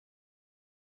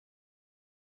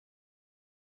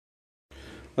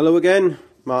Hello again,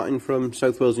 Martin from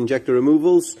South Wales Injector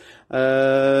Removals.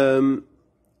 Not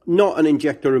an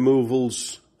injector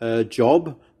removals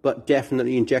job, but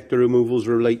definitely injector removals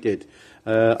related.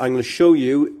 I'm going to show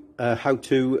you how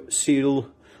to seal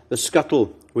the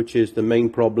scuttle, which is the main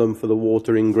problem for the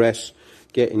water ingress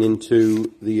getting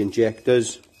into the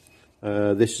injectors.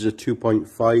 This is a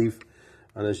 2.5,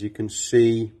 and as you can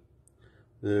see,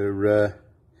 the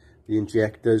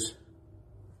injectors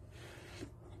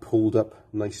pulled up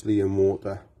nicely in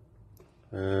water,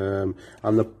 and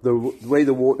the way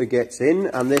the water gets in,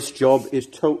 and this job is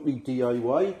totally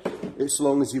DIY. As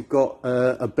long as you've got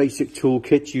a basic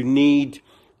toolkit, you need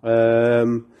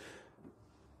a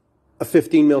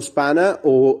 15mm spanner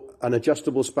or an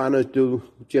adjustable spanner do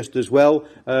just as well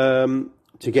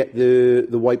to get the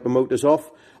wiper motors off.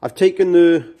 I've taken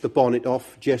the bonnet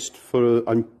off just for,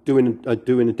 I'm doing a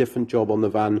different job on the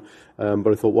van, but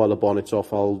I thought while the bonnet's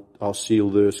off, I'll seal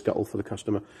the scuttle for the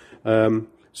customer.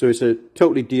 So it's a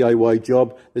totally DIY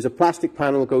job. There's a plastic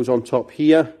panel that goes on top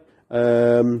here,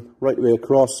 right the way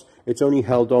across. It's only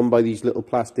held on by these little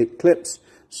plastic clips.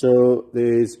 So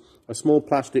there's a small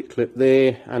plastic clip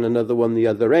there and another one the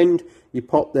other end. You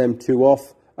pop them two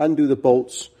off, undo the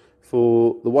bolts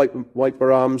for the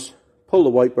wiper arms, pull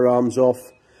the wiper arms off,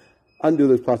 undo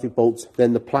those plastic bolts,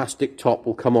 then the plastic top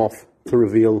will come off to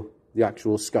reveal the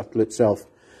actual scuttle itself.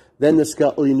 Then the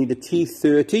scuttle, you need a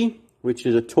T30, which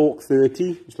is a torque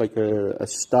 30. It's like a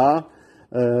star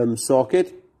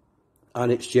socket,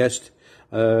 and it's just,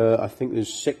 I think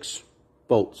there's 6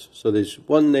 bolts. So there's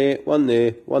one there, one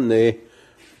there, one there,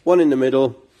 one in the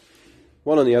middle,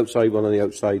 one on the outside, one on the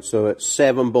outside. So it's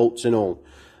 7 bolts in all.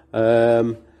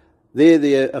 They're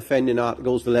the offending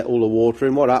articles to let all the water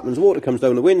in. What happens? Water comes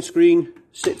down the windscreen,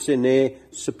 sits in there,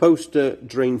 supposed to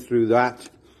drain through that,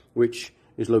 which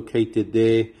is located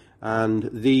there, and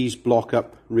these block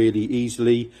up really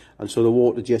easily, and so the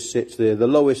water just sits there. The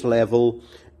lowest level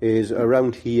is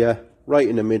around here, right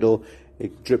in the middle.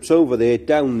 It drips over there,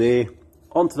 down there,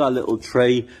 onto that little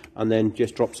tray, and then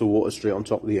just drops the water straight on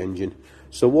top of the engine.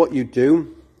 So what you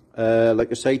do,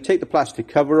 like I say, take the plastic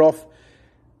cover off,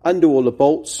 undo all the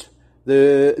bolts.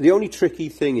 The only tricky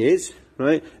thing is,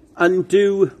 right,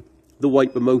 undo the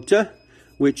wiper motor,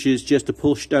 which is just a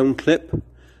push down clip.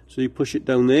 So you push it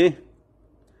down there,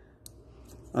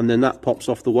 and then that pops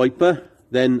off the wiper.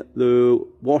 Then the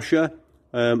washer,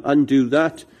 undo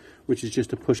that, which is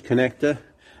just a push connector.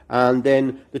 And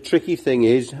then the tricky thing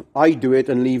is, I do it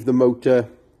and leave the motor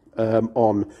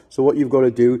on. So what you've got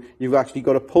to do, you've actually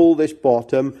got to pull this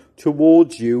bottom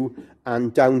towards you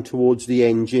and down towards the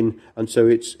engine, and so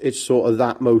it's sort of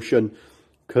that motion,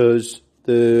 because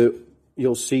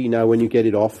you'll see now when you get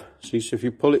it off. See, so if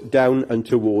you pull it down and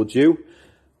towards you,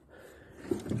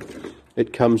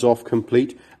 it comes off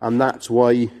complete, and that's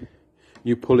why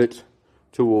you pull it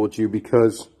towards you,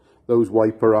 because those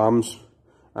wiper arms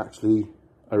actually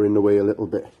are in the way a little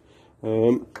bit.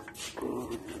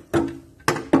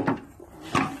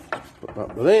 Put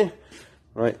that there.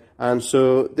 Right, and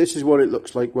so this is what it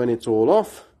looks like when it's all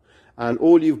off, and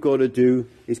all you've got to do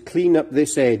is clean up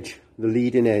this edge, the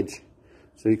leading edge.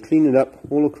 So you clean it up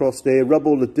all across there, rub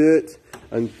all the dirt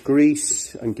and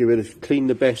grease and give it a clean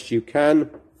the best you can.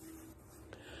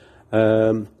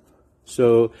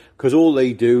 So because all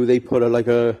they do, they put like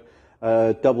a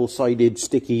double-sided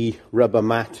sticky rubber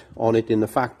mat on it in the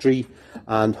factory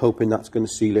and hoping that's going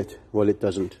to seal it. Well, it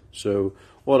doesn't. So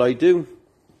what I do,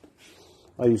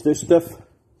 I use this stuff,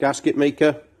 gasket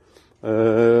maker.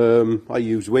 I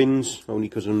use Wins only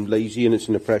because I'm lazy and it's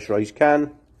in a pressurized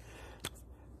can.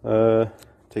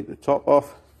 Take the top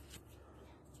off,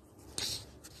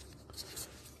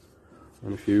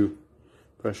 and if you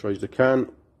pressurize the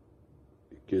can,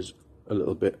 it gives a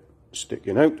little bit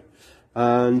sticking out,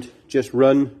 and just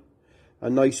run a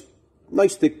nice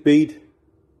thick bead.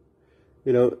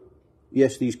 You know,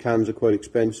 yes, these cans are quite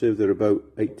expensive, they're about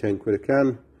 8-10 quid a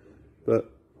can,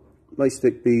 but nice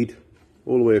thick bead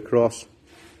all the way across.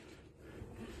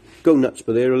 Go nuts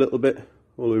for there a little bit,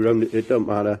 all the way around it. It don't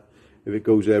matter if it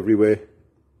goes everywhere.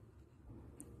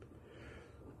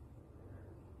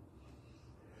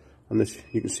 And this,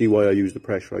 you can see why I use the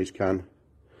pressurized can.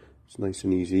 It's nice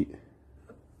and easy.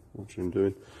 What I'm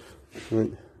doing.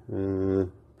 Right. Put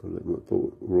a little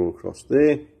bit roll across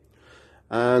there,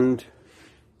 and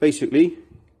basically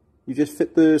you just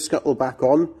fit the scuttle back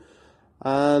on,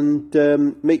 and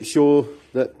make sure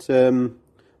that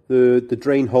the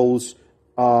drain holes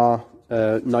are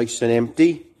nice and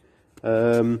empty.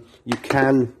 You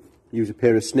can use a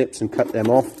pair of snips and cut them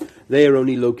off. They're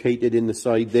only located in the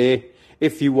side there.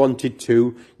 If you wanted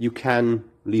to, you can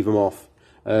leave them off.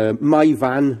 My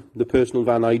van, the personal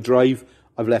van I drive,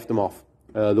 I've left them off.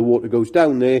 The water goes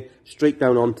down there, straight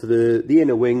down onto the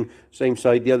inner wing, same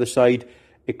side, the other side,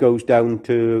 it goes down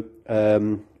to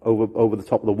over the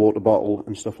top of the water bottle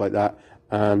and stuff like that,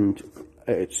 and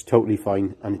it's totally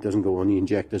fine, and it doesn't go on the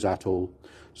injectors at all.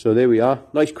 So there we are,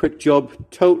 nice quick job,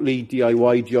 totally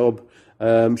DIY job.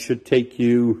 Should take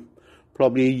you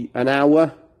probably an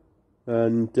hour,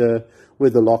 and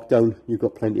with the lockdown you've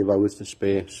got plenty of hours to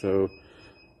spare, so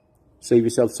save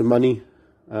yourself some money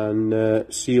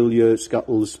and seal your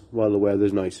scuttles while the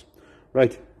weather's nice.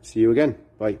 Right, see you again,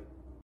 bye.